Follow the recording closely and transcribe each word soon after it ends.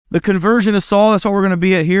The conversion of Saul, that's what we're going to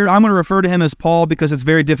be at here. I'm going to refer to him as Paul because it's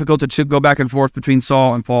very difficult to go back and forth between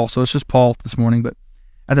Saul and Paul. So it's just Paul this morning, but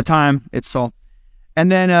at the time, it's Saul.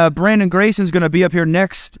 And then Brandon Grayson's going to be up here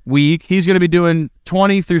next week. He's going to be doing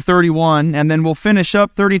 20 through 31, and then we'll finish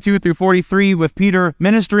up 32 through 43 with Peter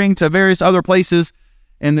ministering to various other places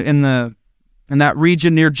in that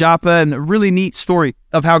region near Joppa, and a really neat story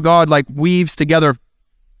of how God weaves together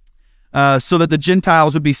so that the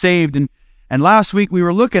Gentiles would be saved. And last week we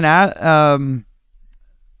were looking at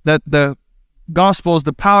that the gospel is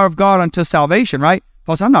the power of God unto salvation, right?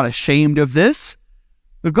 Paul said, I'm not ashamed of this.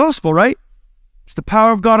 The gospel, right? It's the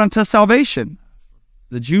power of God unto salvation.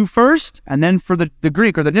 The Jew first, and then for the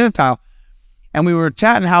Greek or the Gentile. And we were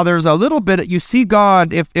chatting how there's a little bit, you see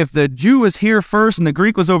God, if the Jew was here first and the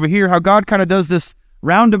Greek was over here, how God kind of does this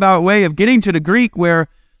roundabout way of getting to the Greek where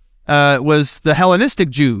it was the Hellenistic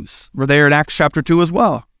Jews were there in Acts chapter 2 as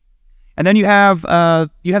well. And then you have the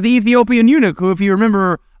Ethiopian eunuch, who, if you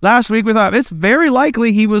remember last week, we thought it's very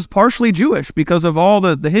likely he was partially Jewish because of all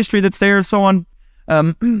the history that's there and so on.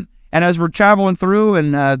 And as we're traveling through,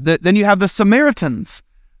 and then you have the Samaritans,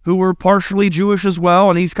 who were partially Jewish as well,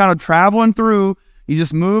 and he's kind of traveling through, he's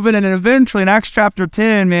just moving, and then eventually in Acts chapter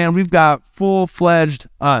 10, man, we've got full-fledged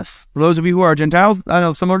us. For those of you who are Gentiles, I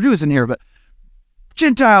know some are Jews in here, but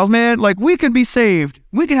Gentiles, man, we can be saved.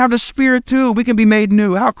 We can have the Spirit too. We can be made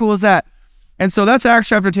new. How cool is that? And so that's Acts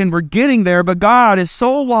chapter 10. We're getting there, but God is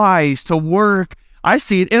so wise to work. I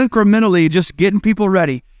see it incrementally, just getting people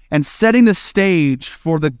ready and setting the stage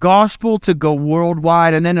for the gospel to go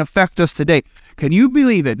worldwide and then affect us today. Can you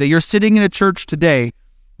believe it, that you're sitting in a church today,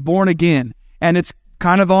 born again, and it's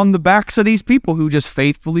kind of on the backs of these people who just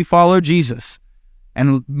faithfully follow Jesus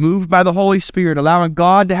and moved by the Holy Spirit, allowing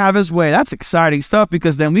God to have his way? That's exciting stuff,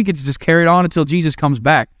 because then we get to just carry it on until Jesus comes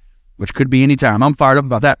back, which could be any time. I'm fired up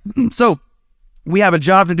about that. So we have a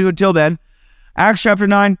job to do until then. Acts chapter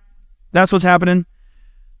 9, that's what's happening.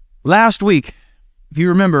 Last week, if you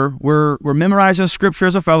remember, we're memorizing scripture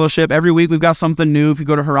as a fellowship. Every week we've got something new. If you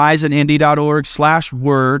go to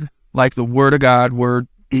horizonindy.org/word, like the word of God, word,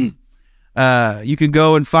 you can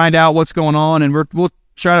go and find out what's going on, and we'll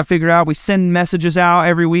try to figure out. We send messages out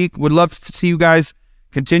every week. Would love to see you guys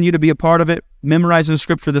continue to be a part of it. Memorizing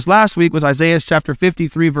scripture this last week was Isaiah chapter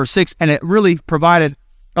 53, verse 6, and it really provided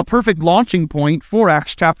a perfect launching point for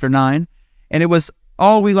Acts chapter 9, and it was,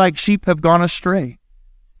 all we like sheep have gone astray.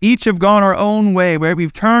 Each have gone our own way, where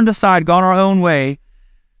we've turned aside, gone our own way,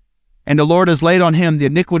 and the Lord has laid on him the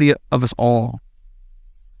iniquity of us all.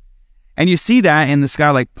 And you see that in this guy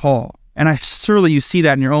like Paul, and surely you see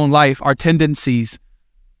that in your own life, our tendencies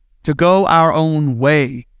to go our own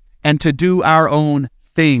way and to do our own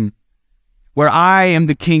thing, where I am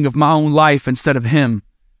the king of my own life instead of him.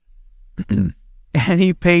 And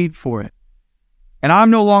he paid for it. And I'm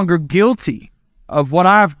no longer guilty of what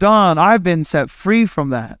I've done. I've been set free from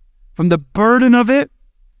that, from the burden of it,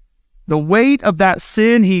 the weight of that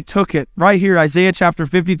sin. He took it right here, Isaiah chapter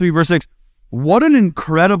 53, verse 6. What an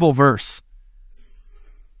incredible verse.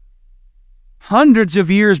 Hundreds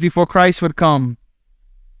of years before Christ would come,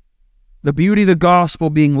 the beauty of the gospel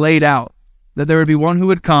being laid out, that there would be one who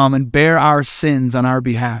would come and bear our sins on our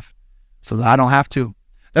behalf so that I don't have to.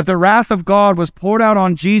 That the wrath of God was poured out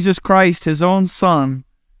on Jesus Christ, his own son,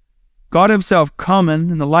 God himself coming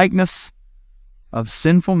in the likeness of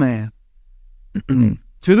sinful man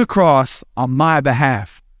to the cross on my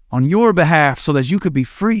behalf, on your behalf, so that you could be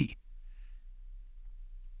free.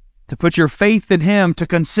 To put your faith in him, to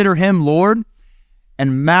consider him Lord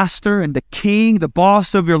and Master and the King, the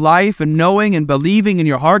boss of your life, and knowing and believing in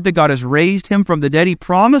your heart that God has raised him from the dead. He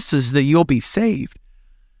promises that you'll be saved.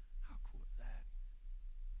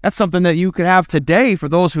 That's something that you could have today. For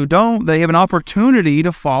those who don't, they have an opportunity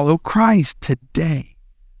to follow Christ. Today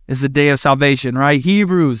is the day of salvation, right?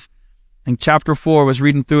 Hebrews in chapter 4 was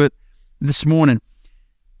reading through it this morning.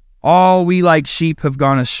 All we like sheep have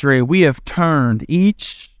gone astray. We have turned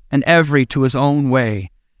each and every to his own way.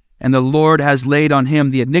 And the Lord has laid on him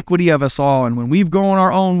the iniquity of us all. And when we've gone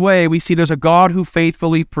our own way, we see there's a God who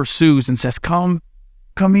faithfully pursues and says, come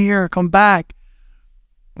here, come back.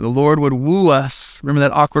 The Lord would woo us. Remember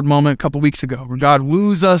that awkward moment a couple weeks ago where God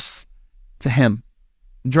woos us to him,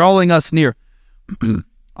 drawing us near.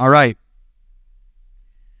 All right.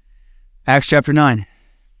 Acts chapter 9,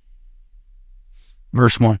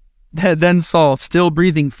 verse 1. Then Saul, still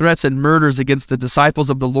breathing threats and murders against the disciples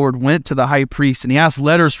of the Lord, went to the high priest, and he asked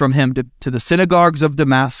letters from him to the synagogues of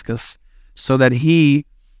Damascus, so that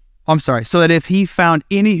if he found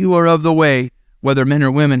any who are of the way, whether men or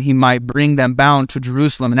women, he might bring them bound to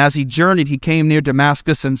Jerusalem. And as he journeyed, he came near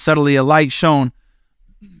Damascus, and suddenly a light shone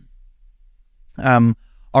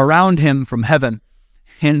around him from heaven.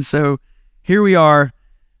 And so here we are,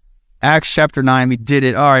 Acts chapter 9, we did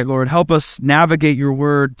it. All right, Lord, help us navigate your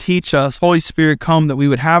word. Teach us. Holy Spirit, come that we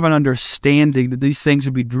would have an understanding that these things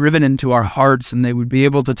would be driven into our hearts and they would be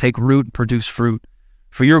able to take root and produce fruit.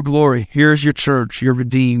 For your glory, here's your church. You're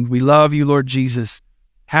redeemed. We love you, Lord Jesus.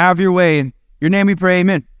 Have your way. In your name we pray,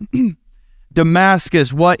 amen.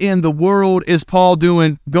 Damascus, what in the world is Paul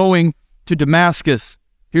doing going to Damascus?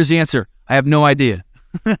 Here's the answer. I have no idea.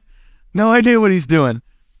 No idea what he's doing.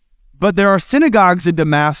 But there are synagogues in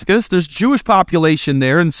Damascus. There's Jewish population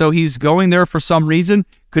there, and so he's going there for some reason.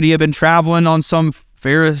 Could he have been traveling on some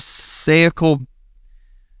Pharisaical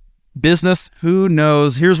business? Who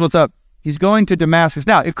knows? Here's what's up. He's going to Damascus.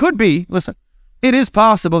 Now, it could be, listen, it is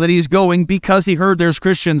possible that he's going because he heard there's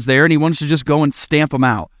Christians there and he wants to just go and stamp them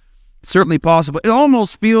out. Certainly possible. It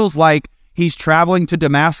almost feels like he's traveling to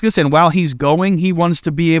Damascus, and while he's going, he wants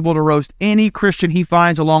to be able to roast any Christian he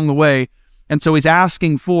finds along the way. And so he's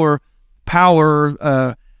asking for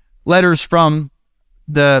power letters from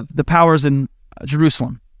the powers in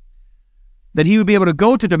Jerusalem, that he would be able to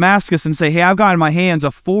go to Damascus and say, hey, I've got in my hands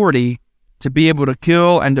authority to be able to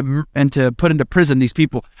kill and to put into prison these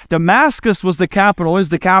people. Damascus was the capital, is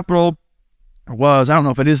the capital, or was, I don't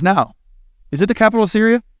know if it is now. Is it the capital of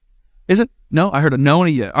Syria? Is it? No, I heard a no and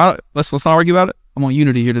a yeah. Let's not argue about it. I'm on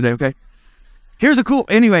unity here today, okay? Here's a cool,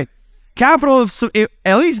 anyway, capital of,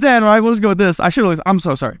 at least then, right, let's go with this. I'm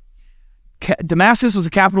so sorry. Damascus was the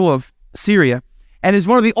capital of Syria and is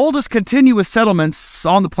one of the oldest continuous settlements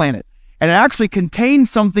on the planet. And it actually contains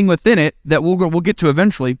something within it that we'll get to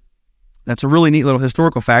eventually. That's a really neat little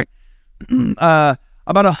historical fact. About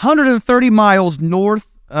 130 miles north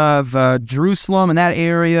of Jerusalem in that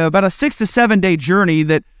area, about a 6 to 7 day journey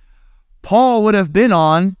that Paul would have been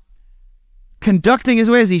on, conducting his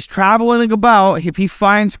way as he's traveling about. If he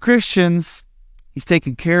finds Christians, he's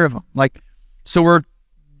taking care of them. So we're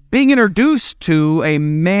being introduced to a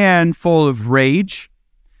man full of rage,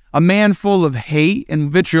 a man full of hate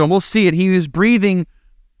and vitriol. We'll see it. He was breathing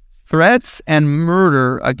threats and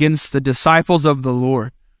murder against the disciples of the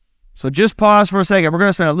Lord. So just pause for a second. We're going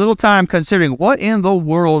to spend a little time considering what in the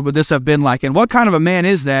world would this have been like, and what kind of a man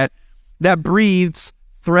is that breathes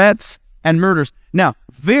threats and murders. Now,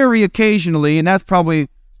 very occasionally, and that's probably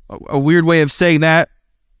a weird way of saying that,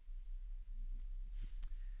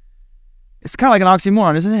 it's kind of like an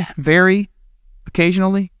oxymoron, isn't it? Very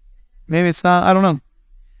occasionally. Maybe it's not. I don't know.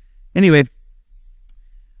 Anyway,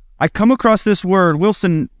 I come across this word.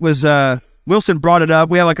 Wilson brought it up.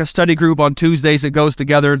 We have like a study group on Tuesdays that goes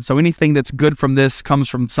together. So anything that's good from this comes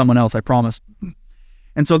from someone else, I promise.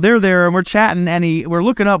 And so they're there and we're chatting and we're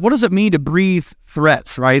looking up, what does it mean to breathe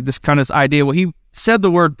threats, right? This kind of idea. Well, he said the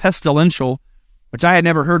word pestilential, which I had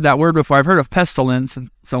never heard that word before. I've heard of pestilence and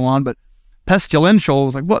so on, but pestilential, I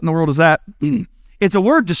was like, what in the world is that? It's a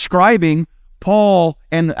word describing Paul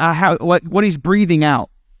and what he's breathing out.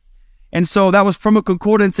 And so that was from a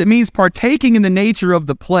concordance. It means partaking in the nature of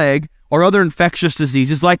the plague or other infectious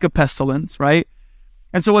diseases like a pestilence, right?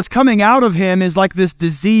 And so what's coming out of him is like this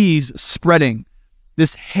disease spreading,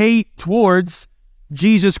 this hate towards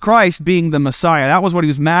Jesus Christ being the Messiah. That was what he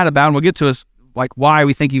was mad about, and we'll get to why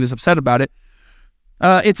we think he was upset about it.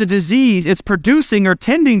 It's a disease. It's producing or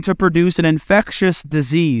tending to produce an infectious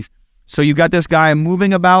disease. So you got this guy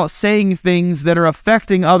moving about, saying things that are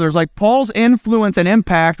affecting others. Like Paul's influence and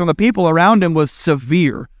impact on the people around him was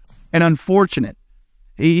severe and unfortunate.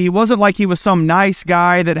 He wasn't like he was some nice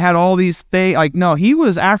guy that had all these things. No, he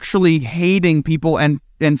was actually hating people and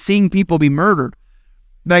seeing people be murdered.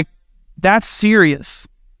 That's serious.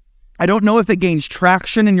 I don't know if it gains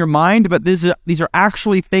traction in your mind, but these are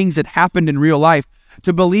actually things that happened in real life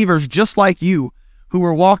to believers just like you who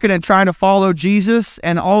were walking and trying to follow Jesus,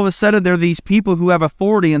 and all of a sudden there are these people who have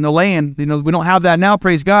authority in the land. We don't have that now,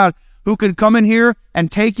 praise God, who could come in here and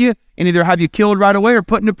take you and either have you killed right away or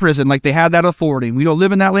put into prison. They had that authority. We don't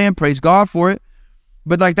live in that land, praise God for it.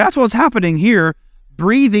 But that's what's happening here,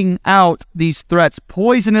 breathing out these threats,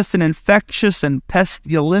 poisonous and infectious and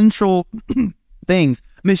pestilential things,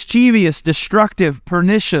 mischievous, destructive,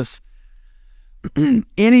 pernicious,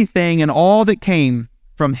 anything and all that came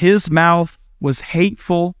from his mouth was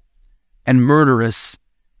hateful and murderous,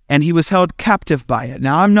 and he was held captive by it.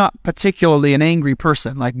 Now, I'm not particularly an angry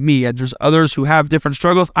person like me. There's others who have different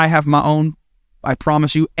struggles. I have my own. I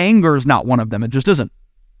promise you, anger is not one of them. It just isn't.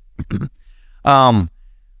 But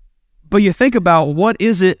you think about what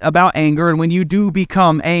is it about anger, and when you do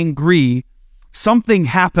become angry, something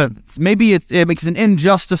happens. Maybe it makes an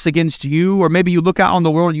injustice against you, or maybe you look out on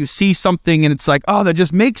the world and you see something and it's like, oh, that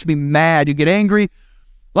just makes me mad. You get angry.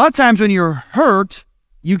 A lot of times when you're hurt,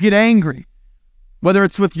 you get angry. Whether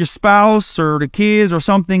it's with your spouse or the kids or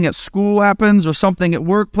something at school happens or something at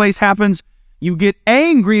workplace happens, you get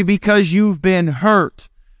angry because you've been hurt.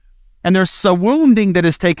 And there's a wounding that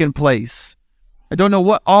has taken place. I don't know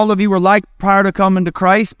what all of you were like prior to coming to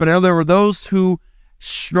Christ, but I know there were those who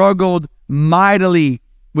struggled mightily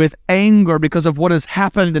with anger because of what has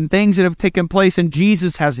happened and things that have taken place, and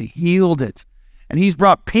Jesus has healed it. And he's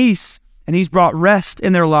brought peace and he's brought rest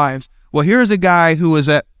in their lives. Well, here's a guy who is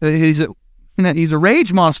he's a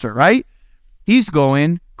rage monster, right? He's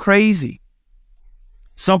going crazy.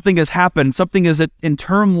 Something has happened. Something is in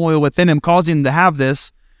turmoil within him, causing him to have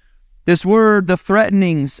this. This word, the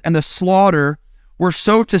threatenings and the slaughter, were,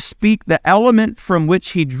 so to speak, the element from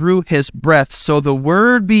which he drew his breath. So the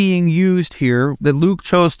word being used here that Luke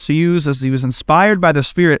chose to use as he was inspired by the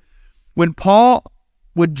Spirit, when Paul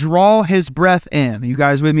would draw his breath in, you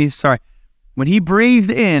guys with me? Sorry. When he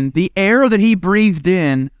breathed in, the air that he breathed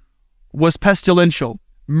in was pestilential,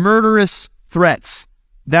 murderous threats.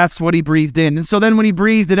 That's what he breathed in. And so then when he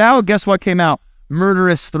breathed it out, guess what came out?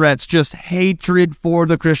 Murderous threats, just hatred for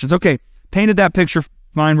the Christians. Okay, painted that picture.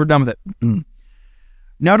 Fine, we're done with it.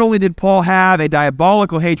 Not only did Paul have a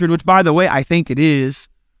diabolical hatred, which, by the way, I think it is,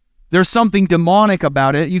 there's something demonic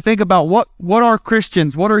about it. You think about what are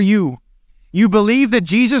Christians? What are you? You believe that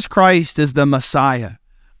Jesus Christ is the Messiah,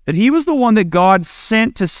 that he was the one that God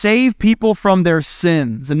sent to save people from their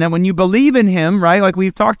sins. And then when you believe in him, right, like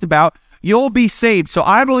we've talked about, you'll be saved. So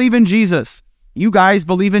I believe in Jesus. You guys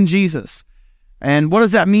believe in Jesus. And what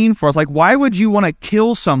does that mean for us? Like, why would you want to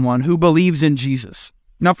kill someone who believes in Jesus?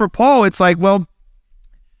 Now, for Paul, it's like, well,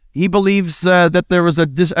 he believes that there was a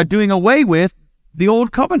doing away with the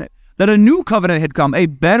old covenant, that a new covenant had come, a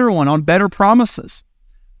better one on better promises,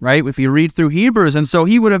 right? If you read through Hebrews. And so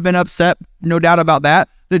he would have been upset, no doubt about that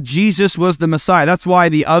Jesus was the Messiah. That's why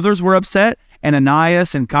the others were upset,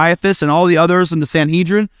 Ananias and Caiaphas and all the others in the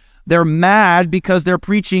Sanhedrin. They're mad because they're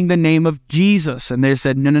preaching the name of Jesus. And they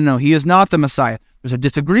said, no, he is not the Messiah. There's a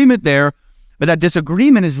disagreement there, but that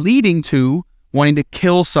disagreement is leading to wanting to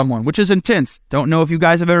kill someone, which is intense. Don't know if you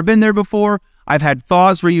guys have ever been there before. I've had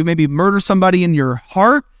thoughts where you maybe murder somebody in your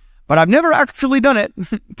heart, but I've never actually done it.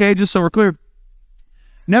 Okay, just so we're clear.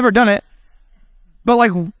 Never done it. But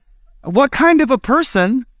like, what kind of a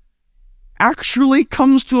person actually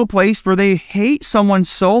comes to a place where they hate someone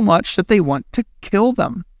so much that they want to kill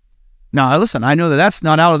them? Now, listen, I know that that's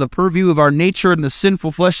not out of the purview of our nature and the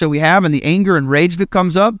sinful flesh that we have and the anger and rage that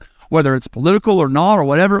comes up, whether it's political or not or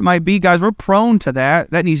whatever it might be. Guys, we're prone to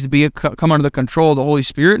that. That needs to come under the control of the Holy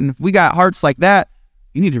Spirit. And if we got hearts like that,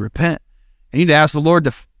 you need to repent. You need to ask the Lord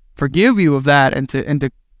to forgive you of that and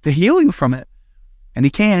to heal you from it. And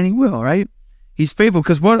he can and he will, right? He's faithful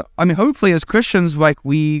because hopefully as Christians, like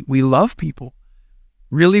we love people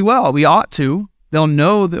really well. We ought to. They'll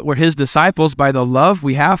know that we're his disciples by the love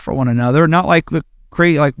we have for one another, not like the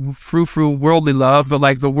frou-frou worldly love, but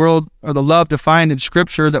like the world or the love defined in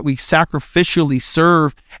Scripture that we sacrificially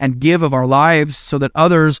serve and give of our lives so that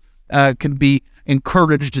others can be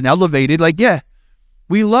encouraged and elevated. Like, yeah,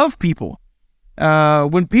 we love people.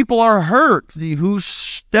 When people are hurt, who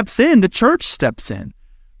steps in? The church steps in.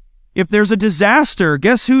 If there's a disaster,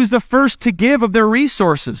 guess who's the first to give of their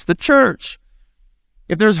resources? The church.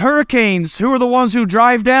 If there's hurricanes, who are the ones who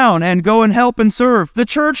drive down and go and help and serve? The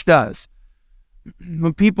church does.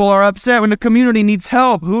 When people are upset, when the community needs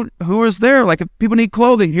help, who is there? Like if people need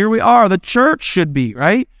clothing, here we are. The church should be,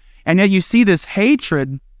 right? And yet you see this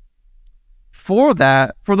hatred for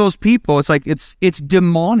those people. It's like it's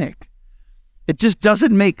demonic. It just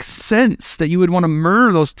doesn't make sense that you would want to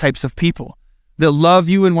murder those types of people that love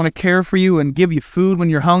you and want to care for you and give you food when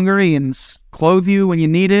you're hungry and clothe you when you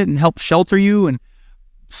need it and help shelter you and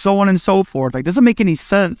so on and so forth. Like, it doesn't make any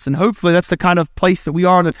sense. And hopefully that's the kind of place that we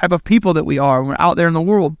are, the type of people that we are when we're out there in the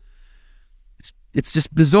world. It's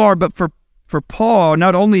just bizarre. But for Paul,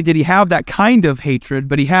 not only did he have that kind of hatred,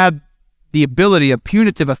 but he had the ability of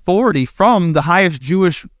punitive authority from the highest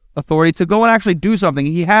Jewish authority to go and actually do something.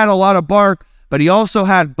 He had a lot of bark, but he also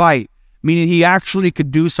had bite, meaning he actually could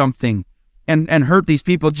do something and hurt these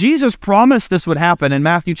people. Jesus promised this would happen in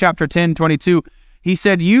Matthew chapter 10:22. He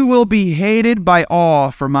said, "You will be hated by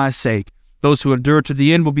all for my sake. Those who endure to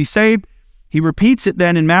the end will be saved." He repeats it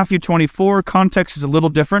then in Matthew 24. Context is a little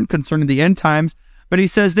different concerning the end times, but he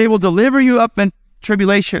says, "They will deliver you up in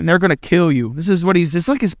tribulation, and they're going to kill you." This is what it's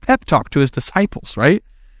like his pep talk to his disciples, right?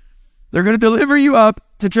 They're going to deliver you up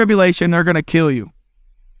to tribulation, they're going to kill you.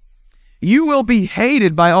 You will be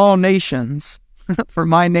hated by all nations for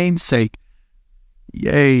my name's sake.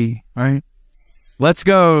 Yay, right? Let's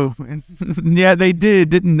go. Yeah, they did,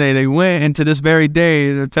 didn't they? They went, and to this very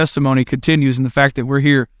day, their testimony continues in the fact that we're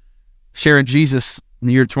here sharing Jesus in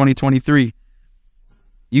the year 2023.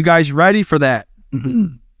 You guys ready for that?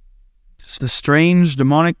 Just a strange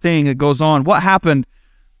demonic thing that goes on. What happened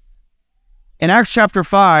in Acts chapter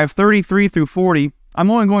 5, 33 through 40? I'm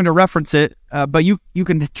only going to reference it, but you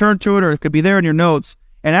can turn to it, or it could be there in your notes.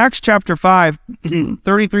 In Acts chapter 5,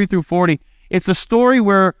 33 through 40, it's a story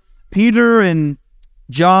where Peter and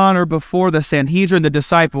John are before the Sanhedrin, the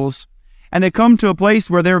disciples, and they come to a place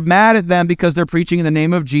where they're mad at them because they're preaching in the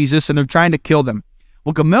name of Jesus, and they're trying to kill them.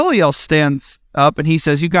 Well, Gamaliel stands up and he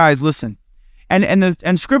says, you guys, listen.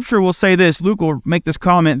 And Scripture will say this, Luke will make this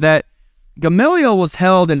comment, that Gamaliel was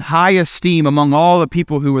held in high esteem among all the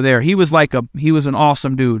people who were there. He was an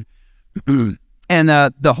awesome dude. And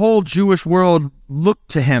the whole Jewish world looked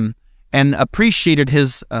to him and appreciated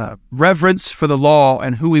his reverence for the law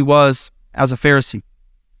and who he was as a Pharisee.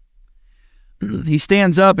 He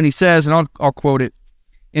stands up and he says, and I'll quote it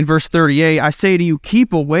in verse 38, I say to you,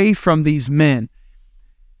 keep away from these men.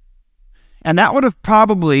 And that would have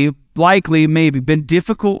likely maybe been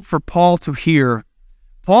difficult for Paul to hear.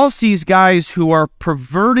 Paul sees guys who are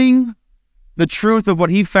perverting the truth of what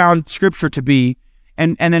he found Scripture to be,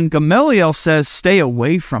 and then Gamaliel says, stay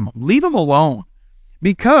away from them. Leave them alone.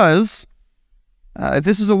 Because if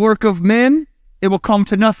this is a work of men, it will come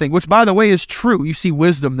to nothing, which, by the way, is true. You see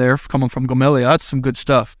wisdom there coming from Gamaliel. That's some good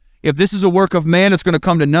stuff. If this is a work of man, it's going to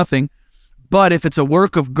come to nothing. But if it's a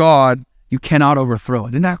work of God, you cannot overthrow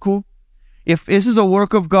it. Isn't that cool? If this is a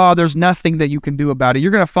work of God, there's nothing that you can do about it.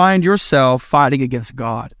 You're going to find yourself fighting against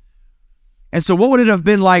God. And so what would it have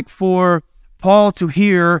been like for Paul to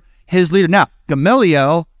hear his leader? Now,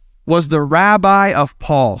 Gamaliel was the rabbi of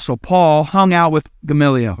Paul. So Paul hung out with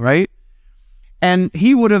Gamaliel, right? And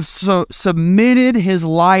he would have submitted his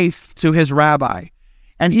life to his rabbi.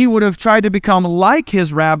 And he would have tried to become like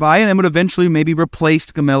his rabbi, and then would eventually maybe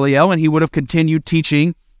replaced Gamaliel, and he would have continued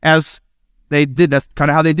teaching as they did. That's kind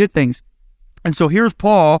of how they did things. And so here's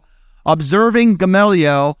Paul observing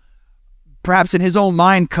Gamaliel, perhaps in his own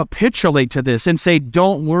mind, capitulate to this and say,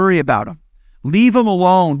 don't worry about him. Leave him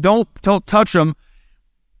alone. Don't touch him.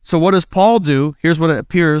 So what does Paul do? Here's what it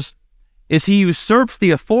appears, is he usurps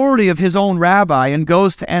the authority of his own rabbi and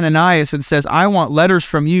goes to Ananias and says, I want letters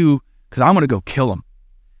from you because I'm going to go kill him.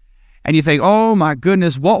 And you think, oh my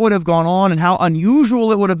goodness, what would have gone on and how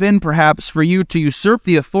unusual it would have been perhaps for you to usurp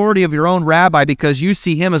the authority of your own rabbi because you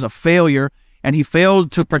see him as a failure and he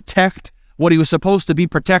failed to protect what he was supposed to be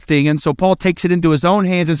protecting. And so Paul takes it into his own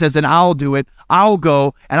hands and says, then I'll do it. I'll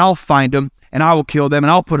go and I'll find him and I will kill them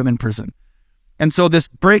and I'll put him in prison. And so this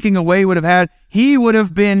breaking away he would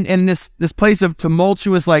have been in this place of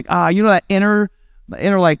tumultuous, that inner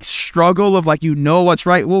like struggle of like, what's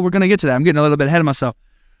right. Well, we're going to get to that. I'm getting a little bit ahead of myself.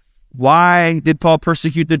 Why did Paul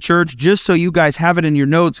persecute the church? Just so you guys have it in your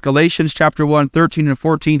notes, Galatians chapter 1, 13 and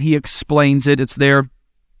 14, he explains it. It's there.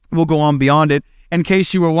 We'll go on beyond it. In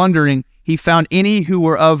case you were wondering, he found any who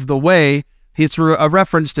were of the way. It's a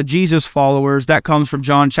reference to Jesus followers. That comes from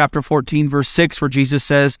John chapter 14, verse 6, where Jesus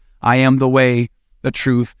says, I am the way, the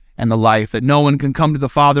truth, and the life, that no one can come to the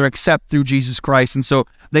Father except through Jesus Christ. And so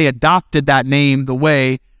they adopted that name, the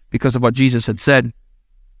way, because of what Jesus had said.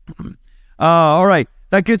 All right,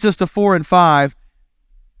 that gets us to 4 and 5.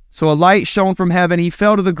 So a light shone from heaven. He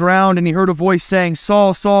fell to the ground, and he heard a voice saying,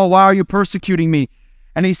 Saul, Saul, why are you persecuting me?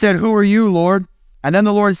 And he said, who are you, Lord? And then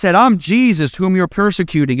the Lord said, I'm Jesus, whom you're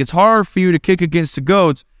persecuting. It's hard for you to kick against the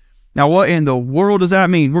goads. Now, what in the world does that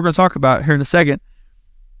mean? We're going to talk about it here in a second.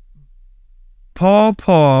 Saul,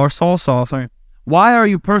 why are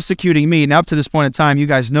you persecuting me? Now, up to this point in time, you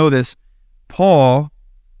guys know this. Paul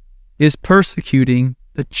is persecuting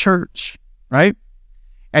the church, right?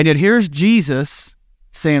 And yet here's Jesus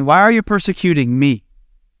saying, why are you persecuting me?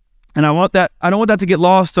 And I don't want that to get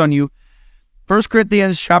lost on you. 1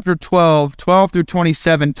 Corinthians chapter 12 through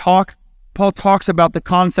 27, Paul talks about the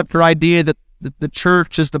concept or idea that the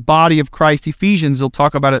church is the body of Christ. Ephesians will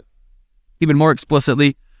talk about it even more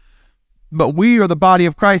explicitly. But we are the body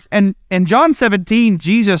of Christ. And in John 17,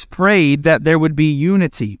 Jesus prayed that there would be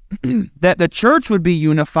unity, that the church would be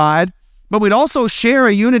unified, but we'd also share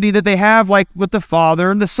a unity that they have like what the Father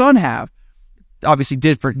and the Son have. Obviously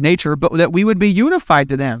different nature, but that we would be unified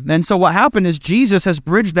to them. And so what happened is Jesus has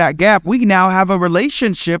bridged that gap. We now have a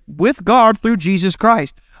relationship with God through Jesus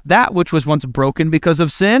Christ. That which was once broken because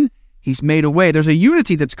of sin, he's made a way. There's a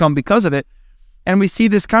unity that's come because of it. And we see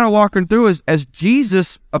this kind of walking through as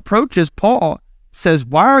Jesus approaches Paul, says,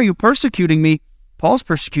 why are you persecuting me? Paul's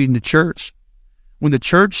persecuting the church. When the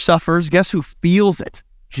church suffers, guess who feels it?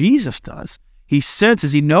 Jesus does. He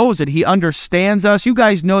senses, he knows it, he understands us. You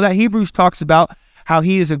guys know that. Hebrews talks about how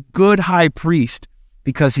he is a good high priest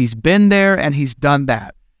because he's been there and he's done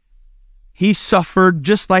that. He suffered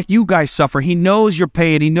just like you guys suffer. He knows your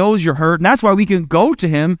pain. He knows your hurt. And that's why we can go to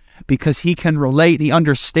him, because he can relate. He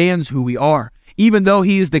understands who we are. Even though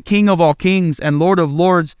he is the King of all kings and Lord of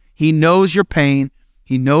lords, he knows your pain.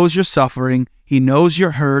 He knows your suffering. He knows your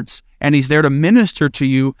hurts. And he's there to minister to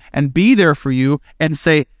you and be there for you and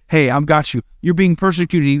say, hey, I've got you. You're being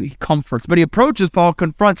persecuted. He comforts. But he approaches Paul,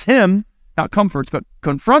 confronts him, not comforts, but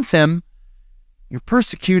confronts him. You're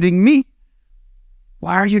persecuting me.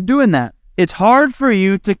 Why are you doing that? It's hard for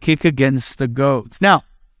you to kick against the goads. Now,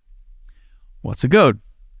 what's a goad?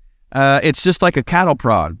 It's just like a cattle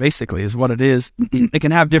prod, basically, is what it is. It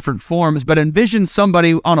can have different forms, but envision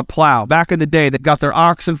somebody on a plow back in the day that got their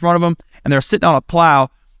ox in front of them, and they're sitting on a plow,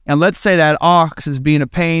 and let's say that ox is being a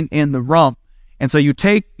pain in the rump. And so you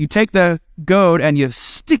take the goad and you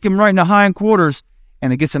stick him right in the hindquarters,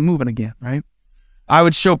 and it gets him moving again, right? I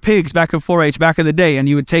would show pigs back in 4-H back in the day, and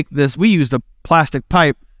you would take this, we used a plastic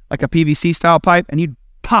pipe, like a PVC style pipe, and you'd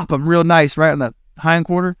pop them real nice right in the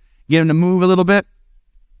hindquarter, get them to move a little bit.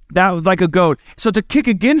 That was like a goad. So to kick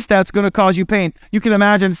against that's going to cause you pain. You can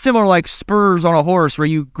imagine similar like spurs on a horse where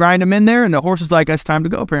you grind them in there, and the horse is like, it's time to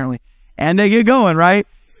go apparently. And they get going, right?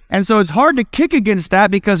 And so it's hard to kick against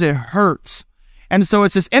that because it hurts. And so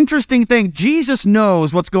it's this interesting thing. Jesus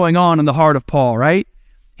knows what's going on in the heart of Paul, right?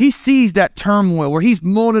 He sees that turmoil where he's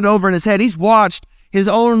mulling it over in his head. He's watched his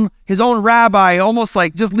own rabbi almost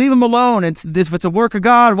like, just leave him alone. If it's a work of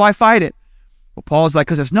God, why fight it? Well, Paul's like,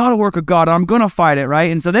 because it's not a work of God, I'm going to fight it, right?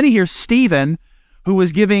 And so then he hears Stephen, who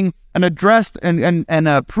was giving an address and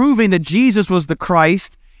proving that Jesus was the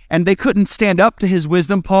Christ, and they couldn't stand up to his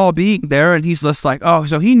wisdom, Paul being there, and he's just like, oh,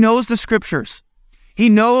 so he knows the scriptures. He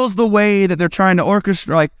knows the way that they're trying to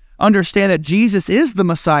orchestrate, like, understand that Jesus is the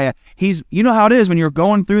Messiah. You know how it is when you're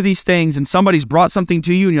going through these things and somebody's brought something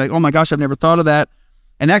to you and you're like, oh my gosh, I've never thought of that.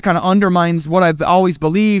 And that kind of undermines what I've always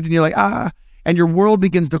believed. And you're like, and your world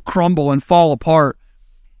begins to crumble and fall apart.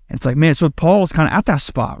 And it's like, man, so Paul is kind of at that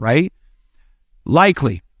spot, right?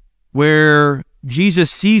 Likely, where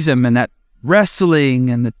Jesus sees him and that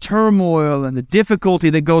wrestling and the turmoil and the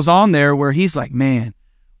difficulty that goes on there, where he's like, man,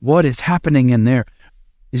 what is happening in there?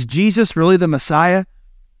 Is Jesus really the Messiah?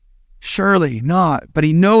 Surely not, but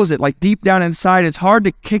he knows it, like deep down inside. It's hard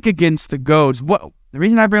to kick against the goads. The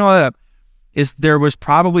reason I bring all that up is there was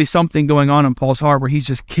probably something going on in Paul's heart where he's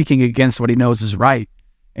just kicking against what he knows is right,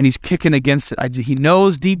 and he's kicking against it. He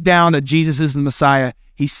knows deep down that Jesus is the Messiah.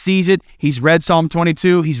 He sees it. He's read Psalm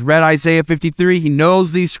 22. He's read Isaiah 53. He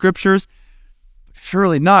knows these scriptures.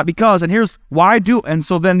 Surely not, because, and here's why and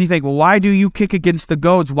so then you think, well, why do you kick against the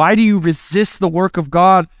goads? Why do you resist the work of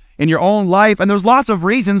God in your own life? And there's lots of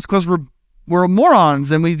reasons, because we're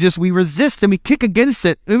morons, and we resist and we kick against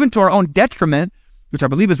it, even to our own detriment, which I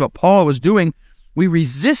believe is what Paul was doing. We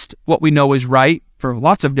resist what we know is right for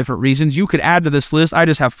lots of different reasons. You could add to this list. I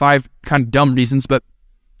just have 5 kind of dumb reasons, but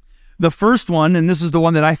the first one, and this is the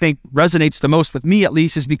one that I think resonates the most with me at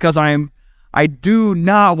least, is because I do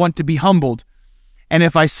not want to be humbled. And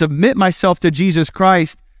if I submit myself to Jesus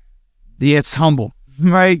Christ, it's humble,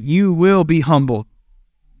 right? You will be humbled.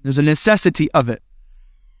 There's a necessity of it.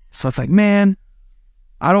 So it's like, man,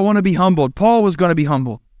 I don't want to be humbled. Paul was going to be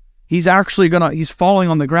humbled. He's falling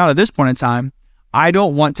on the ground at this point in time. I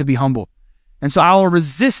don't want to be humbled. And so I'll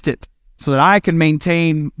resist it so that I can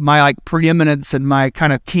maintain my like preeminence and my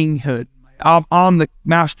kind of kinghood. I'm the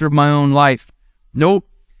master of my own life. Nope.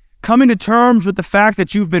 Coming to terms with the fact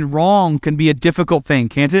that you've been wrong can be a difficult thing,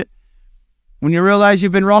 can't it? When you realize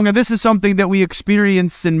you've been wrong, and this is something that we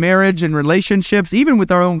experience in marriage and relationships, even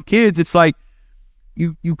with our own kids, it's like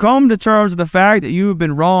you come to terms with the fact that you have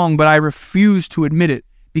been wrong, but I refuse to admit it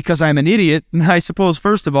because I'm an idiot, I suppose,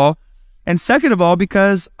 first of all, and second of all,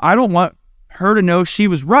 because I don't want her to know she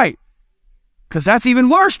was right, because that's even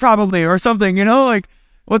worse probably, or something, like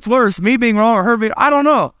what's worse, me being wrong or her being, I don't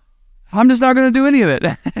know. I'm just not going to do any of it.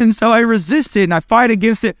 And so I resist it and I fight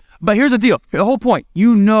against it. But here's the deal. The whole point,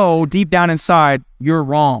 deep down inside, you're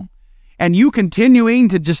wrong. And you continuing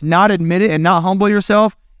to just not admit it and not humble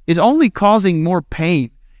yourself is only causing more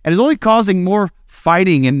pain. And is only causing more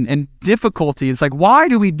fighting and difficulty. It's like, why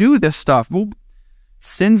do we do this stuff? Well,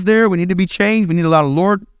 sin's there. We need to be changed. We need to allow the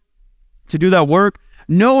Lord to do that work.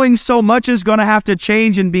 Knowing so much is going to have to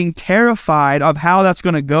change and being terrified of how that's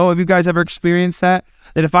going to go. Have you guys ever experienced that?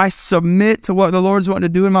 That if I submit to what the Lord's wanting to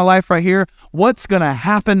do in my life right here, what's going to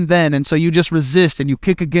happen then? And so you just resist and you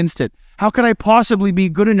kick against it. How can I possibly be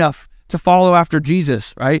good enough to follow after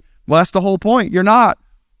Jesus, right? Well, that's the whole point. You're not.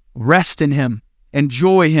 Rest in him,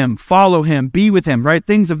 enjoy him, follow him, be with him, right?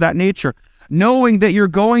 Things of that nature. Knowing that you're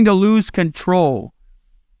going to lose control.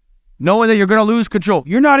 knowing that you're going to lose control.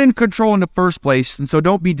 You're not in control in the first place, and so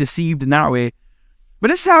don't be deceived in that way. But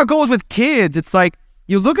this is how it goes with kids. It's like,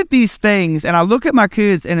 you look at these things, and I look at my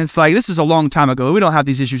kids, and it's like, this is a long time ago. We don't have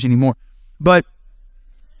these issues anymore. But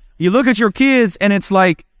you look at your kids, and it's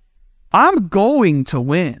like, I'm going to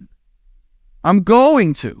win. I'm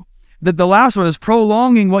going to. The last one is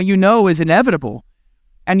prolonging what you know is inevitable.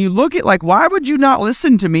 And you look at like, why would you not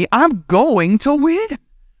listen to me? I'm going to win.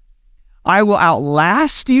 I will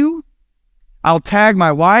outlast you. I'll tag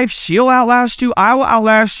my wife. She'll outlast you. I will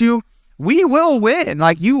outlast you. We will win.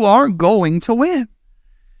 Like, you aren't going to win.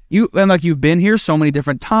 You've been here so many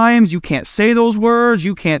different times. You can't say those words.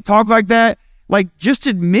 You can't talk like that. Like, just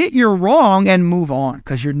admit you're wrong and move on,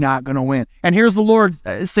 because you're not going to win. And here's the Lord,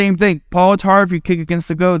 same thing. Paul, it's hard if you kick against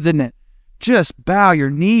the goads, isn't it? Just bow your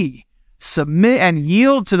knee, submit and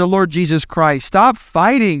yield to the Lord Jesus Christ. Stop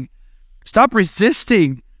fighting. Stop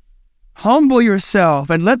resisting. Humble yourself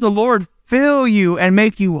and let the Lord fill you and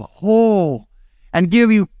make you whole and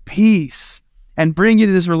give you peace and bring you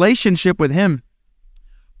to this relationship with Him.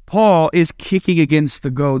 Paul is kicking against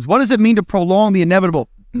the goads. What does it mean to prolong the inevitable?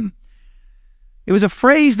 It was a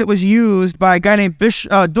phrase that was used by a guy named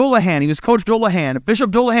Bishop Dullahan. He was Coach Dullahan,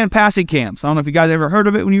 Bishop Dullahan passing camps. I don't know if you guys ever heard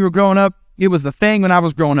of it when you were growing up. It was the thing when I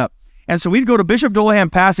was growing up. And so we'd go to Bishop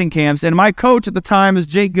Dullahan passing camps, and my coach at the time is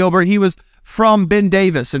Jake Gilbert. He was from Ben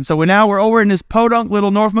Davis. And so we're over in this podunk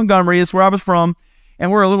little North Montgomery. It's where I was from.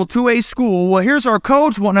 And we're a little 2A school. Well, here's our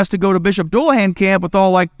coach wanting us to go to Bishop Dullahan camp with all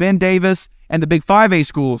like Ben Davis and the big 5A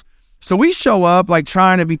schools. So we show up like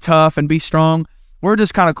trying to be tough and be strong. We're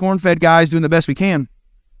just kind of corn-fed guys doing the best we can.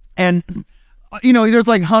 And, you know, there's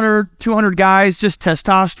like 100, 200 guys, just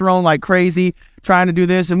testosterone like crazy, trying to do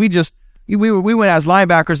this. And we went as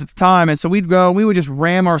linebackers at the time. And so we'd go, and we would just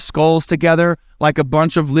ram our skulls together like a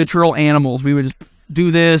bunch of literal animals. We would just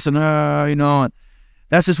do this and, and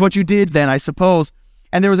that's just what you did then, I suppose.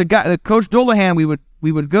 And there was a guy, Coach Dullahan,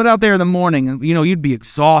 we would go out there in the morning, and, you know, you'd be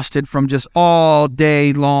exhausted from just all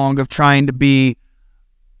day long of trying to be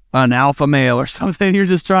an alpha male or something. You're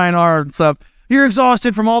just trying hard and stuff. You're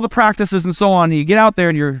exhausted from all the practices and so on. And you get out there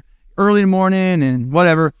and you're early in the morning and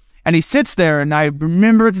whatever. And he sits there, and I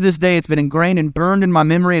remember it to this day. It's been ingrained and burned in my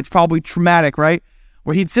memory. It's probably traumatic, right?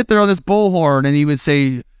 Where he'd sit there on this bullhorn and he would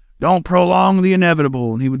say, "Don't prolong the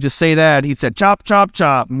inevitable." And he would just say that. He'd say, "Chop, chop,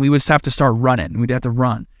 chop." And we would just have to start running. We'd have to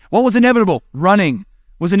run. What was inevitable? Running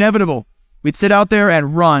was inevitable. We'd sit out there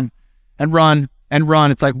and run and run and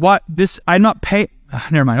run. It's like, what? I'm not paying.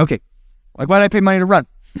 Never mind. Okay. Like, why did I pay money to run?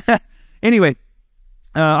 Anyway,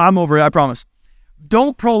 I'm over it. I promise.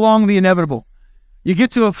 Don't prolong the inevitable. You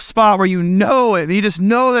get to a spot where you know it. You just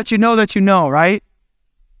know that you know that you know, right?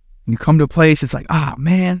 And you come to a place, it's like,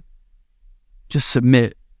 man, just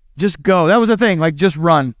submit. Just go. That was the thing. Like, just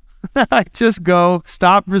run. Just go.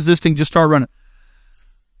 Stop resisting. Just start running.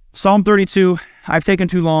 Psalm 32. I've taken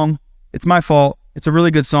too long. It's my fault. It's a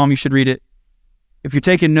really good psalm. You should read it. If you're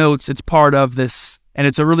taking notes, it's part of this. And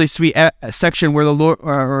it's a really sweet section where the Lord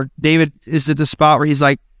or David is at the spot where he's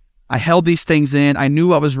like, I held these things in. I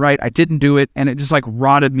knew I was right. I didn't do it. And it just like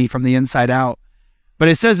rotted me from the inside out. But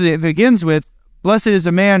it says, it begins with, blessed is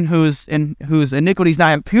the man whose iniquity is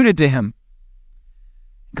not imputed to him.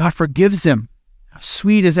 God forgives him. How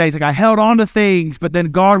sweet is that? He's like, I held on to things, but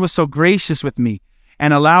then God was so gracious with me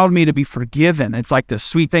and allowed me to be forgiven. It's like this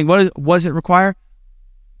sweet thing. What does it require?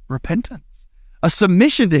 Repentance. A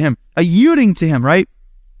submission to him, a yielding to him, right?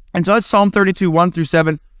 And so that's Psalm 32,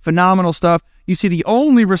 1-7. Phenomenal stuff. You see, the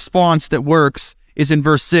only response that works is in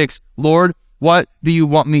verse 6. Lord, what do you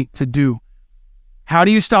want me to do? How do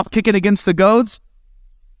you stop kicking against the goads?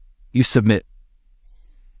 You submit.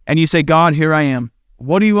 And you say, God, here I am.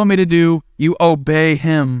 What do you want me to do? You obey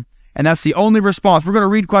him. And that's the only response. We're going to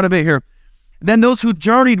read quite a bit here. Then those who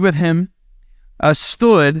journeyed with him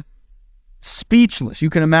stood speechless. You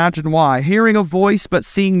can imagine why. Hearing a voice but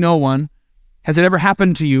seeing no one. Has it ever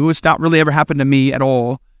happened to you? It's not really ever happened to me at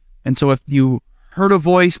all. And so if you heard a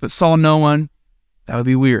voice but saw no one, that would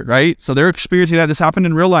be weird, right? So they're experiencing that. This happened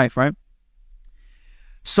in real life, right?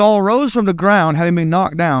 Saul rose from the ground, having been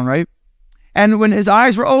knocked down, right? And when his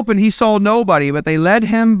eyes were opened, he saw nobody, but they led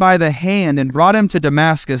him by the hand and brought him to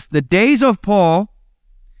Damascus. The days of Paul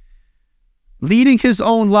leading his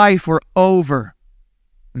own life were over.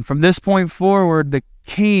 And from this point forward, the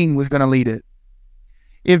king was going to lead it.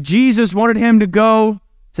 If Jesus wanted him to go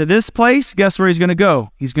to this place, guess where he's going to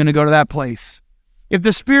go? He's going to go to that place. If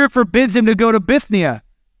the Spirit forbids him to go to Bithynia,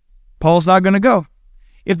 Paul's not going to go.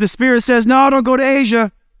 If the Spirit says, no, don't go to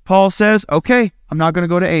Asia, Paul says, okay, I'm not going to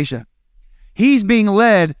go to Asia. He's being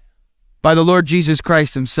led by the Lord Jesus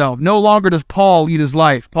Christ himself. No longer does Paul lead his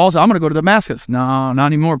life. Paul said, I'm going to go to Damascus. No, not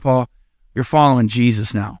anymore, Paul. You're following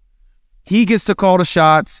Jesus now. He gets to call the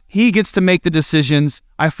shots. He gets to make the decisions.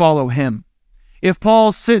 I follow him. If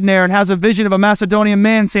Paul's sitting there and has a vision of a Macedonian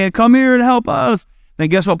man saying, come here and help us, then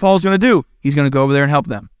guess what Paul's going to do? He's going to go over there and help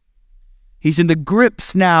them. He's in the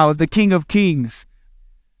grips now of the King of Kings.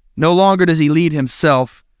 No longer does he lead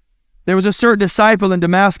himself. There was a certain disciple in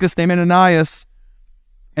Damascus named Ananias,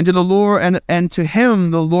 and to the Lord, and to him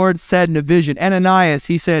the Lord said in a vision, Ananias,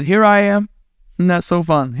 he said, here I am. Isn't that so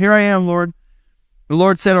fun? Here I am, Lord. The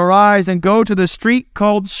Lord said, arise and go to the street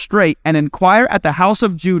called Straight, and inquire at the house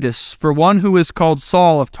of Judas for one who is called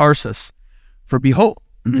Saul of Tarsus. For behold,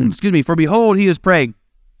 he is praying,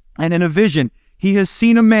 and in a vision he has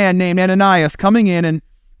seen a man named Ananias coming in and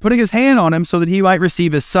putting his hand on him so that he might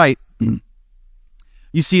receive his sight.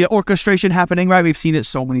 You see an orchestration happening, right? We've seen it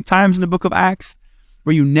so many times in the book of Acts,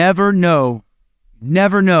 where you never know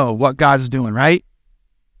what God's doing, right?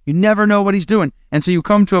 You never know what he's doing. And so you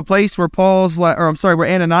come to a place where where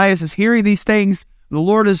Ananias is hearing these things. The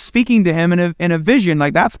Lord is speaking to him in a vision.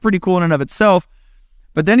 Like, that's pretty cool in and of itself.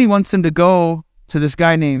 But then he wants him to go to this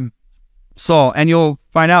guy named Saul. And you'll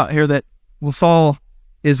find out here that, Saul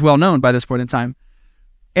is well known by this point in time.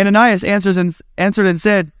 Ananias answered and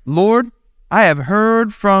said, Lord, I have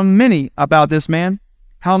heard from many about this man,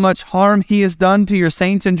 how much harm he has done to your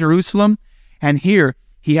saints in Jerusalem. And here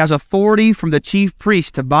he has authority from the chief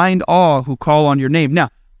priest to bind all who call on your name. Now,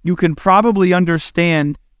 you can probably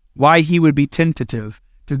understand why he would be tentative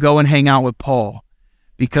to go and hang out with Paul,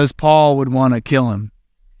 because Paul would want to kill him.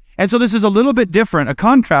 And so this is a little bit different, a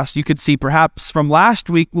contrast you could see perhaps from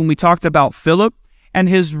last week when we talked about Philip and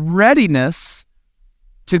his readiness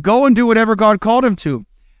to go and do whatever God called him to.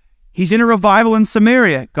 He's in a revival in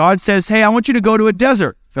Samaria. God says, hey, I want you to go to a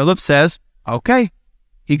desert. Philip says, okay.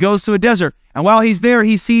 He goes to a desert. And while he's there,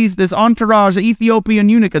 he sees this entourage, the Ethiopian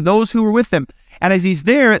eunuch, and those who were with him. And as he's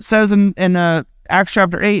there, it says in Acts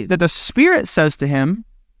chapter 8 that the Spirit says to him,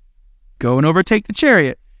 go and overtake the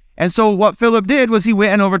chariot. And so what Philip did was he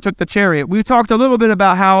went and overtook the chariot. We talked a little bit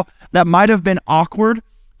about how that might have been awkward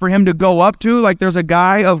for him to go up to. Like, there's a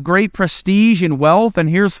guy of great prestige and wealth, and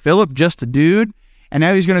here's Philip, just a dude. And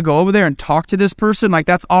now he's going to go over there and talk to this person. Like,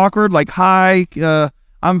 that's awkward. Like, hi,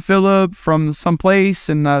 I'm Philip from someplace,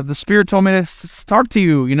 and the Spirit told me to talk to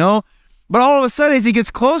you, you know? But all of a sudden, as he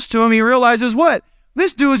gets close to him, he realizes what?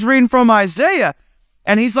 This dude's reading from Isaiah.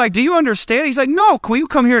 And he's like, do you understand? He's like, no, can you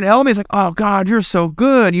come here and help me? He's like, oh, God, you're so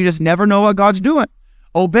good. You just never know what God's doing.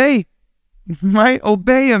 Obey, right?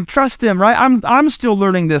 Obey him. Trust him, right? I'm still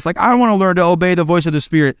learning this. Like, I want to learn to obey the voice of the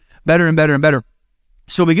Spirit better and better and better.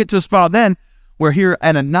 So we get to a spot then where here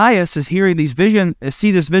Ananias is hearing this vision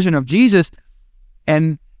of Jesus,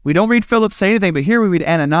 and we don't read Philip say anything, but here we read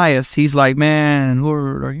Ananias. He's like, man,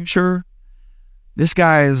 Lord, are you sure? This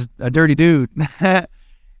guy is a dirty dude.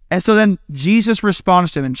 And so then Jesus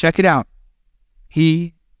responds to him, and check it out.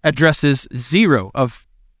 He addresses zero of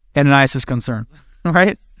Ananias' concern,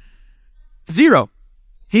 right? Zero.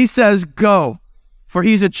 He says, go, for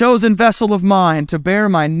he's a chosen vessel of mine to bear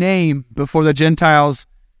my name before the Gentiles,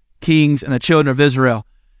 kings, and the children of Israel.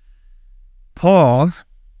 Paul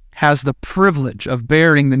has the privilege of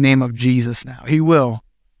bearing the name of Jesus now. He will.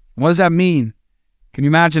 What does that mean? Can you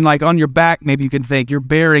imagine, like, on your back, maybe you can think you're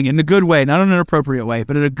bearing in a good way, not in an inappropriate way,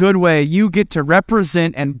 but in a good way, you get to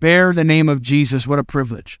represent and bear the name of Jesus. What a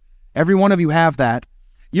privilege. Every one of you have that.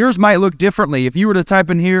 Yours might look differently. If you were to type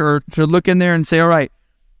in here or to look in there and say, all right,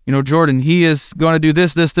 you know, Jordan, he is going to do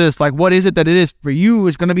this, this, this. Like, what is it that it is for you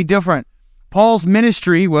is going to be different. Paul's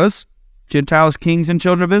ministry was Gentiles, kings, and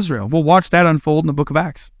children of Israel. We'll watch that unfold in the book of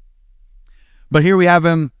Acts. But here we have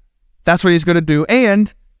him. That's what he's going to do.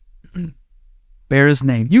 And bear his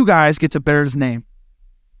name. You guys get to bear his name.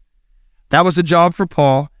 That was the job for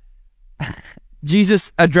Paul.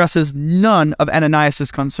 Jesus addresses none of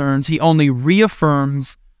Ananias' concerns. He only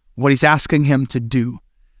reaffirms what he's asking him to do.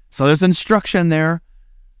 So there's instruction there.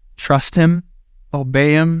 Trust him.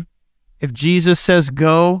 Obey him. If Jesus says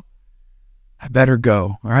go, I better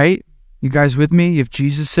go. All right? You guys with me? If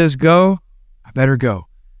Jesus says go, I better go.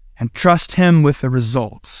 And trust him with the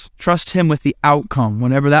results. Trust him with the outcome,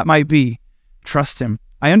 whenever that might be. Trust him.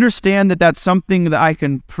 I understand that that's something that I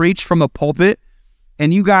can preach from a pulpit,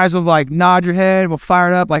 and you guys will like nod your head, will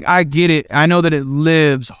fire it up. Like, I get it. I know that it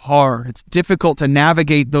lives hard. It's difficult to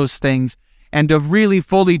navigate those things and to really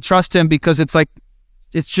fully trust him, because it's like,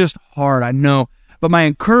 it's just hard. I know. But my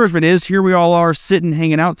encouragement is, here we all are sitting,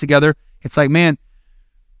 hanging out together. It's like, man,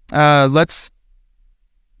 let's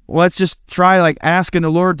just try like asking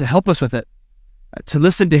the Lord to help us with it, to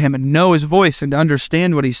listen to him and know his voice and to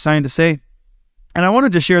understand what he's trying to say. And I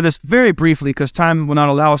wanted to share this very briefly because time will not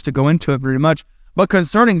allow us to go into it very much. But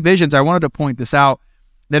concerning visions, I wanted to point this out,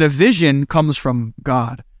 that a vision comes from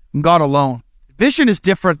God alone. Vision is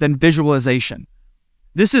different than visualization.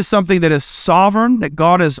 This is something that is sovereign, that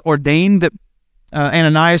God has ordained that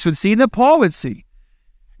Ananias would see, that Paul would see.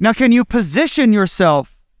 Now, can you position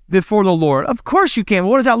yourself before the Lord? Of course you can.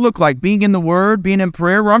 What does that look like? Being in the Word, being in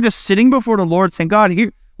prayer, where I'm just sitting before the Lord saying, God,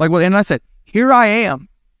 here, like what Ananias said, here I am.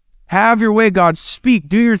 Have your way, God. Speak,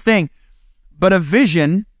 do your thing. But a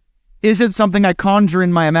vision isn't something I conjure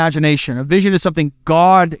in my imagination. A vision is something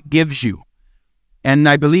God gives you. And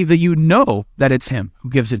I believe that you know that it's Him who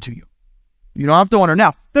gives it to you. You don't have to wonder.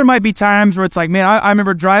 Now, there might be times where it's like, man, I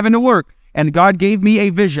remember driving to work and God gave me a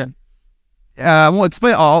vision. I won't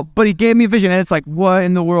explain it all, but He gave me a vision. And it's like, what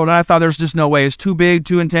in the world? And I thought there's just no way. It's too big,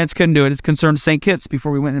 too intense, couldn't do it. It concerned St. Kitts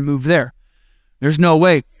before we went and moved there. There's no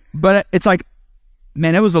way. But it's like,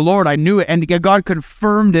 man, it was the Lord. I knew it. And God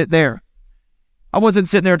confirmed it there. I wasn't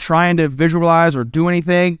sitting there trying to visualize or do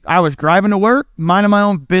anything. I was driving to work, minding my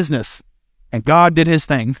own business. And God did His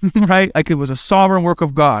thing, right? Like it was a sovereign work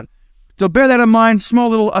of God. So bear that in mind, small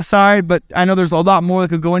little aside, but I know there's a lot more that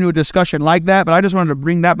could go into a discussion like that, but I just wanted to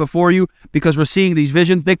bring that before you because we're seeing these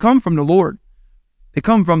visions. They come from the Lord. They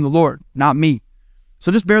come from the Lord, not me.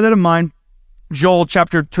 So just bear that in mind. Joel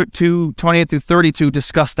chapter 2, 28 through 32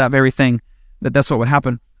 discussed that very thing, that's what would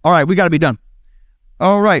happen. All right, we got to be done.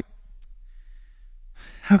 All right.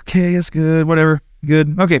 Okay, that's good, whatever.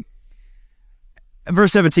 Good. Okay.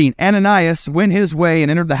 Verse 17, Ananias went his way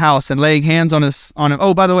and entered the house and laying hands on him.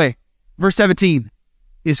 Oh, by the way, verse 17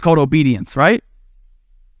 is called obedience, right?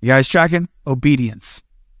 You guys tracking? Obedience.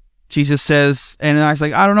 Jesus says, Ananias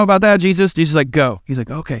like, I don't know about that, Jesus. Jesus is like, go. He's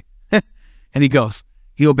like, okay. And he goes.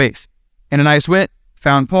 He obeys. Ananias went,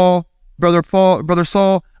 found Paul, brother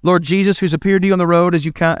Saul, Lord Jesus, who's appeared to you on the road as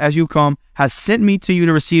you come, has sent me to you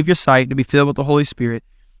to receive your sight, to be filled with the Holy Spirit.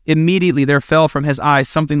 Immediately there fell from his eyes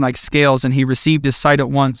something like scales, and he received his sight at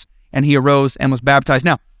once, and he arose and was baptized.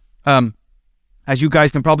 Now, as you guys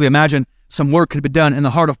can probably imagine, some work had been done in the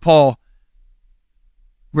heart of Paul,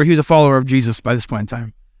 where he was a follower of Jesus by this point in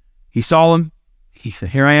time. He saw him. He said,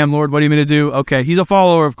 here I am, Lord, what do you mean to do? Okay, he's a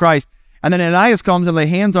follower of Christ. And then Ananias comes and lay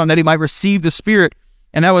hands on him that he might receive the Spirit.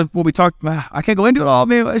 And that was what we talked about. I can't go into it all.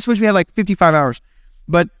 Maybe I wish we had like 55 hours.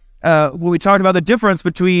 But when we talked about the difference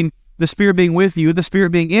between the Spirit being with you, the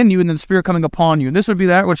Spirit being in you, and then the Spirit coming upon you. And this would be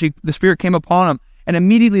that which the Spirit came upon him. And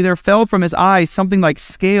immediately there fell from his eyes something like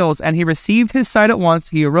scales, and he received his sight at once.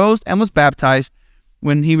 He arose and was baptized.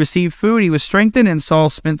 When he received food, he was strengthened, and Saul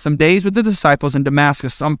spent some days with the disciples in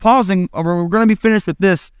Damascus. So I'm pausing. We're going to be finished with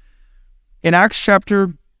this. In Acts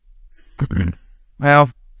chapter, well,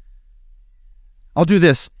 I'll do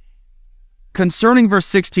this. Concerning verse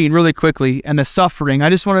 16 really quickly and the suffering, I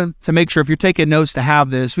just wanted to make sure if you're taking notes to have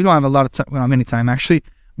this. We don't have a lot of time, well, many time actually,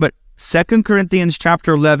 but 2 Corinthians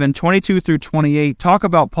chapter 11, 22 through 28 talk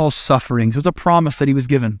about Paul's sufferings. It was a promise that he was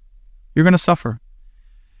given. You're going to suffer.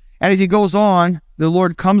 And as he goes on, the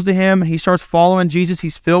Lord comes to him, he starts following Jesus,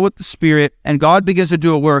 he's filled with the Spirit, and God begins to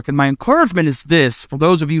do a work. And my encouragement is this, for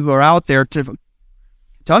those of you who are out there, to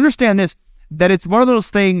understand this, that it's one of those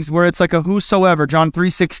things where it's like a whosoever, John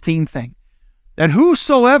 3:16 thing. That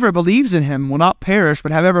whosoever believes in him will not perish,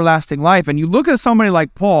 but have everlasting life. And you look at somebody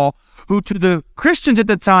like Paul, who to the Christians at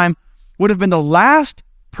the time would have been the last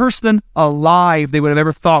person alive they would have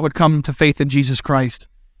ever thought would come to faith in Jesus Christ.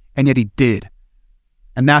 And yet he did.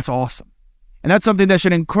 And that's awesome. And that's something that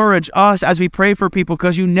should encourage us as we pray for people,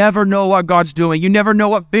 because you never know what God's doing. You never know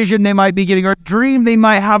what vision they might be getting or dream they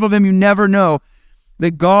might have of him. You never know.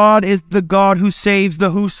 That God is the God who saves the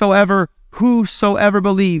whosoever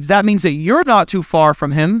believes. That means that you're not too far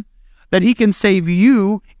from him, that he can save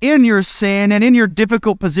you in your sin and in your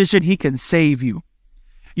difficult position. He can save you.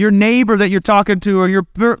 Your neighbor that you're talking to, or your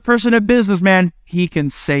person in business, man, he can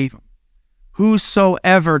save him.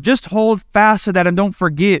 Whosoever. Just hold fast to that and don't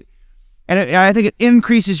forget. And I think it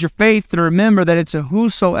increases your faith to remember that it's a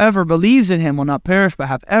whosoever believes in him will not perish but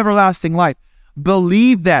have everlasting life.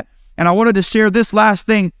 Believe that. And I wanted to share this last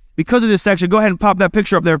thing because of this section. Go ahead and pop that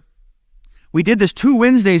picture up there. We did this 2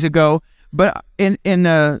 Wednesdays ago, but in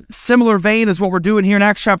a similar vein as what we're doing here in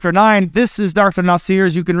Acts chapter 9, this is Dr. Nasir,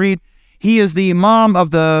 as you can read. He is the imam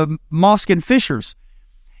of the mosque in Fishers.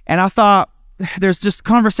 And I thought there's just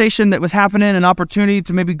conversation that was happening, an opportunity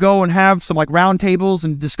to maybe go and have some like round tables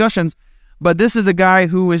and discussions. But this is a guy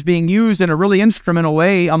who is being used in a really instrumental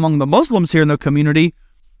way among the Muslims here in the community.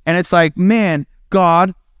 And it's like, man,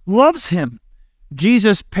 God loves him.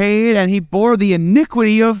 Jesus paid and he bore the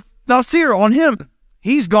iniquity of Nasir on him.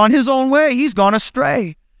 He's gone his own way. He's gone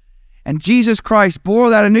astray. And Jesus Christ bore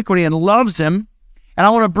that iniquity and loves him. And I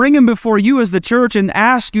want to bring him before you as the church and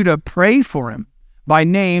ask you to pray for him. by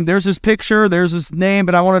name. There's his picture, there's his name,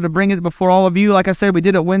 but I wanted to bring it before all of you. Like I said, we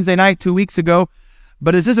did it Wednesday night 2 weeks ago,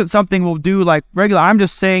 but this isn't something we'll do like regular. I'm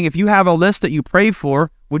just saying, if you have a list that you pray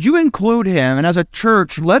for, would you include him? And as a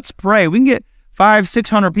church, let's pray. We can get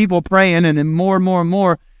 500-600 people praying, and then more and more and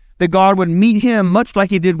more, that God would meet him, much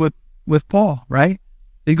like he did with Paul, right?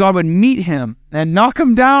 That God would meet him and knock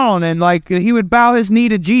him down, and like he would bow his knee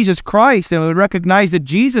to Jesus Christ and would recognize that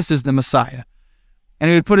Jesus is the Messiah. And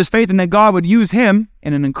he would put his faith in that God would use him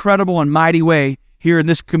in an incredible and mighty way here in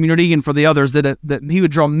this community and for the others, that he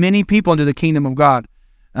would draw many people into the kingdom of God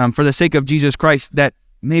for the sake of Jesus Christ, that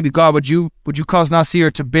maybe God, would you cause Nasir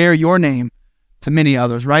to bear your name to many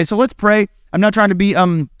others, right? So let's pray. I'm not trying to be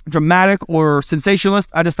dramatic or sensationalist.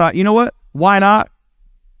 I just thought, you know what? Why not?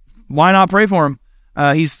 Why not pray for him?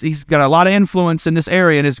 He's got a lot of influence in this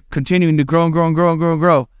area and is continuing to grow and grow and grow and grow and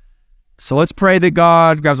grow. So let's pray that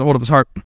God grabs a hold of his heart.